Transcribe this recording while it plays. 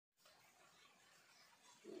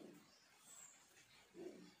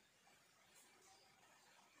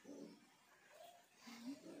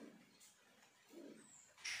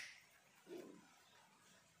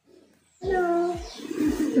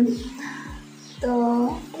तो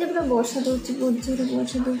ये पूरा वर्षा दूसरी बहुत जोर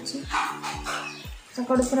वर्षा दूसरी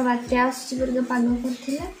सका पूरा बात्या आसुचा पाग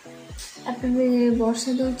कर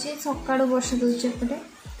वर्षा दूसरी सका वर्षा दूसरी एपटे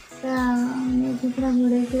पूरा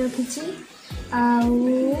घोड़े रखी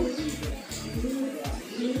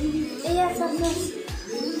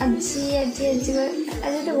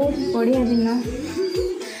आज तो बहुत बढ़िया दिन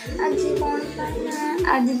आज कौन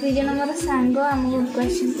आज दुई जन मोर सांग आम घर को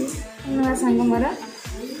नुआ सांग मोर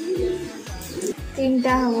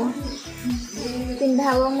तीनटा हम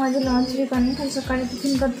मुझे लंच भी करनी खाली सका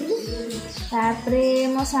टिफिन करी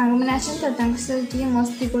मो सांग मैंने आस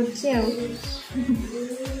मस्ती कर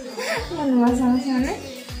नुआ सांग से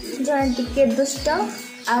जड़े टिके दुष्ट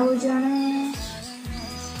आउ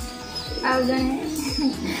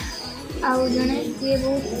जड़े किए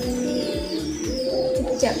बहुत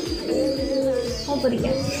चुपचाप हो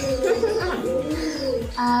परिका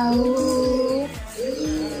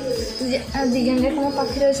दिज जाक मो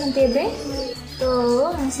पाखे अच्छा तो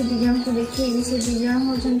से दिज को देखे से दिज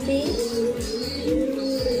होती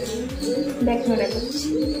बैक मेरा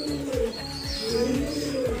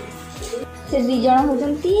से दिज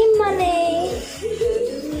होती माने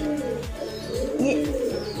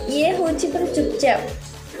ये हूँ पूरा चुपचाप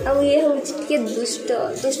आउ ये हूँ दुष्ट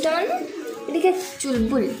दुष्ट माने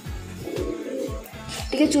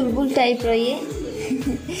टे चुलबुल टाइप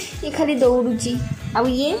ये खाली दौड़ुची आउ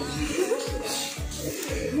ये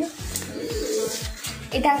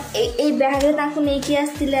बैग नहीं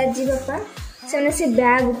आसते आज बापा से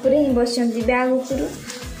बैग उपर ही बसती बैग उपर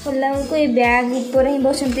खोला को ये बैग उपर ही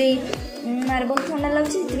बसती मार बहुत ठंडा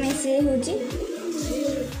लगे से हूँ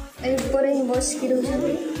ऊपर ही बस की रोचे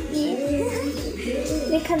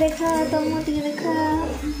देखा देखा तुम टे देखा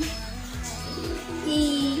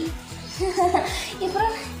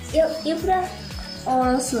ये पूरा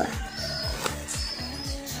अलसुआ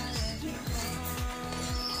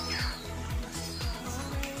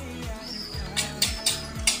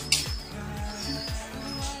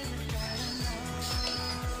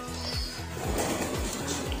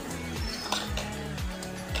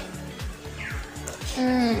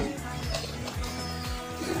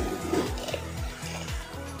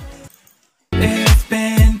It's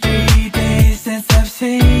been 3 days since I've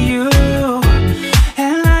seen you,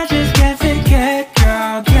 and I just can't forget,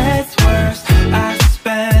 girl, gets worse. I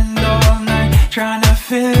spend all night trying to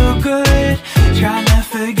feel good, trying to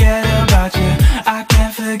forget about you. I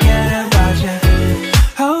can't forget about you.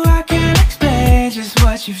 Oh, I can't explain just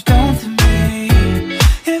what you've done to me.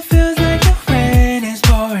 It feels like the rain is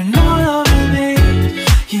pouring all over me.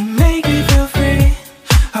 You make me feel free.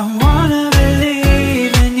 I wanna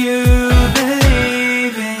believe in you,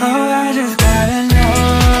 believe in you. Oh, I just gotta know,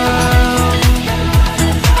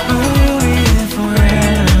 will you be there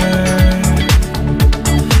forever?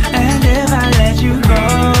 And if I let you go,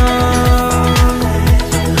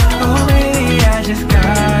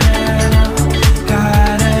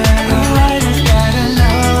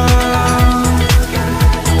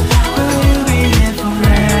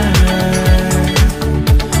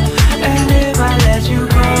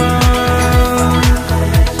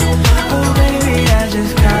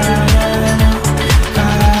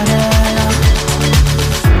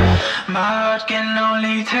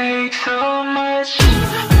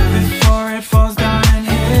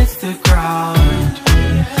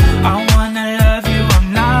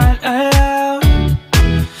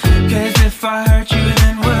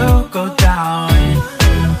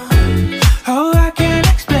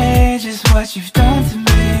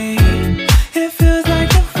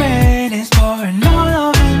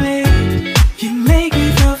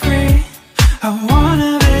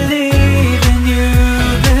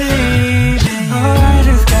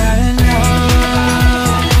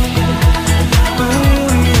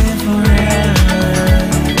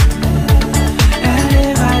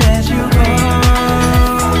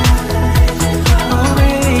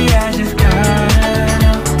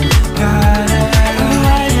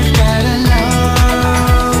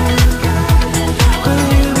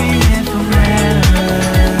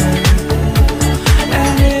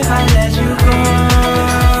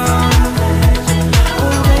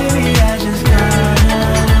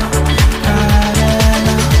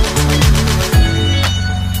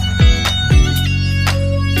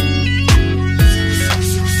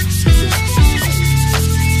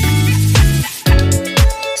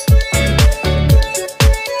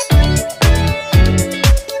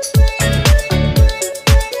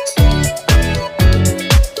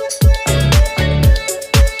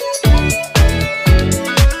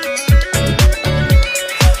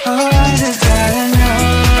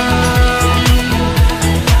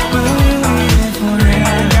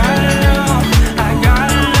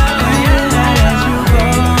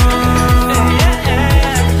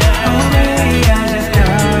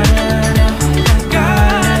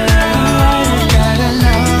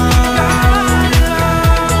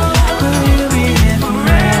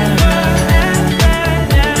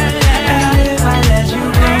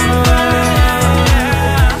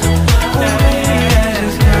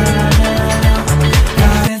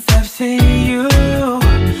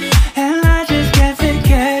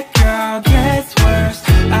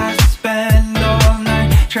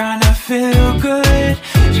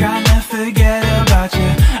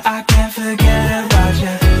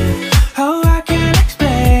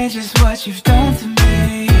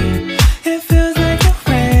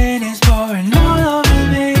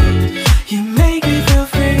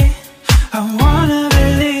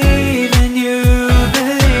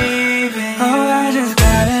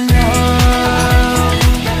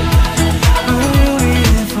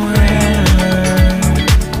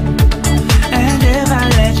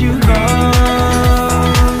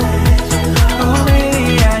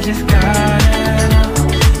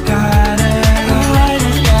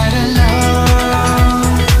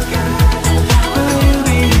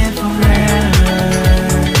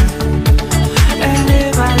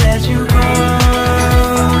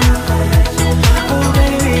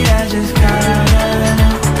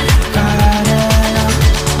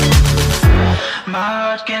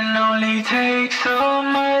 take so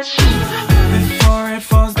much before it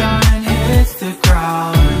falls down and hits the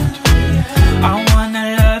ground. I wanna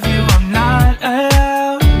love you, I'm not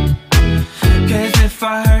allowed, 'cause if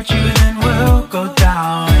I hurt you then we'll go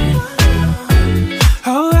down.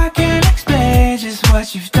 Oh, I can't explain just what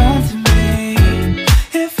you've done to me.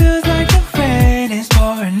 It feels like the rain is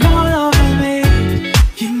pouring all over me.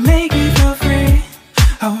 You make me feel free.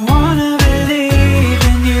 I wanna believe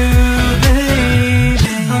in you, believe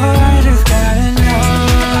in you. Oh, I just gotta know,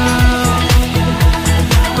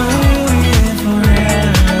 will you be here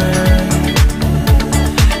forever?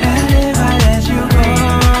 And if I let you go,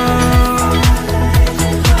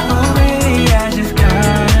 oh baby, I just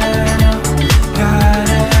gotta know,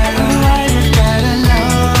 gotta know. I just gotta know,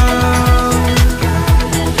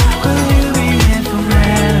 will you be here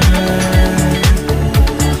forever?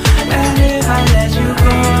 And if I let you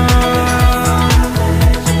go,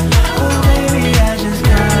 oh baby, I just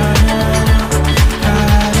gotta know,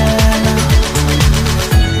 gotta know.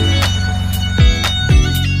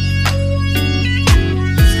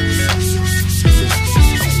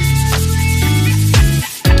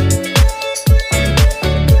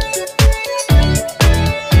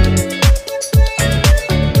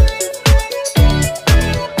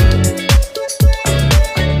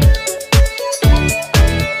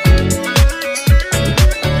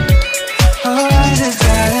 Oh, I just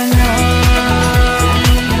gotta know,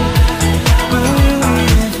 will you be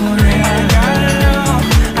here forever?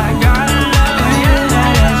 I gotta know, and if I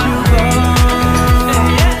let you go,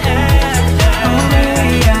 oh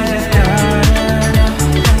baby, I just gotta know,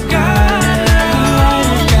 gotta know. I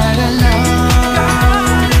just gotta know,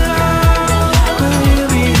 will you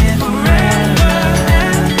be here forever?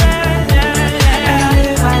 And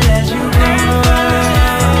if I let you go,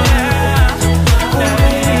 oh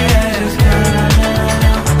baby, I just gotta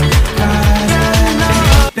know, gotta know.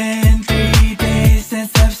 Been 3 days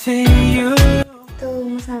since I've seen you. तो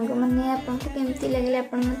मो सांग मैंने आपको केमती लगे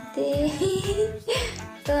आप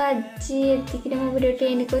तो आज ये मो भिडियो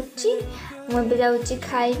एंड कर जाऊँगी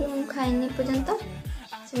खाइबी मु खाइनी पर्यंत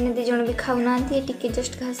से 2 जन भी खाऊना टे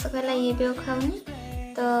जस्ट घास खाला ये भी खाऊनी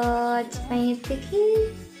तो आज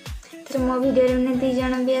ये मो भिडियो 2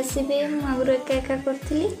 जन भी आसबे मुझे एका एका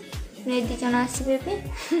करी 2 जन आसबे भी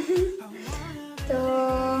तो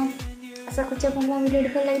आशा कर मो भिडियो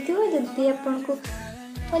भल लगी जदि आपको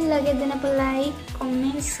भल लगे देन आप like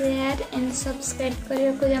comment share and subscribe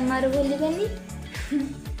करने को जमार भूलिबेनी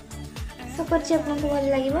आशा कर भल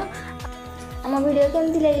लगे आम भिडियो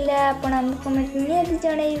केमती लगे आप कमेंट निहाती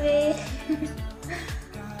जनइबे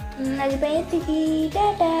आज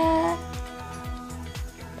टाटा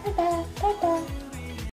टाटा टाटा।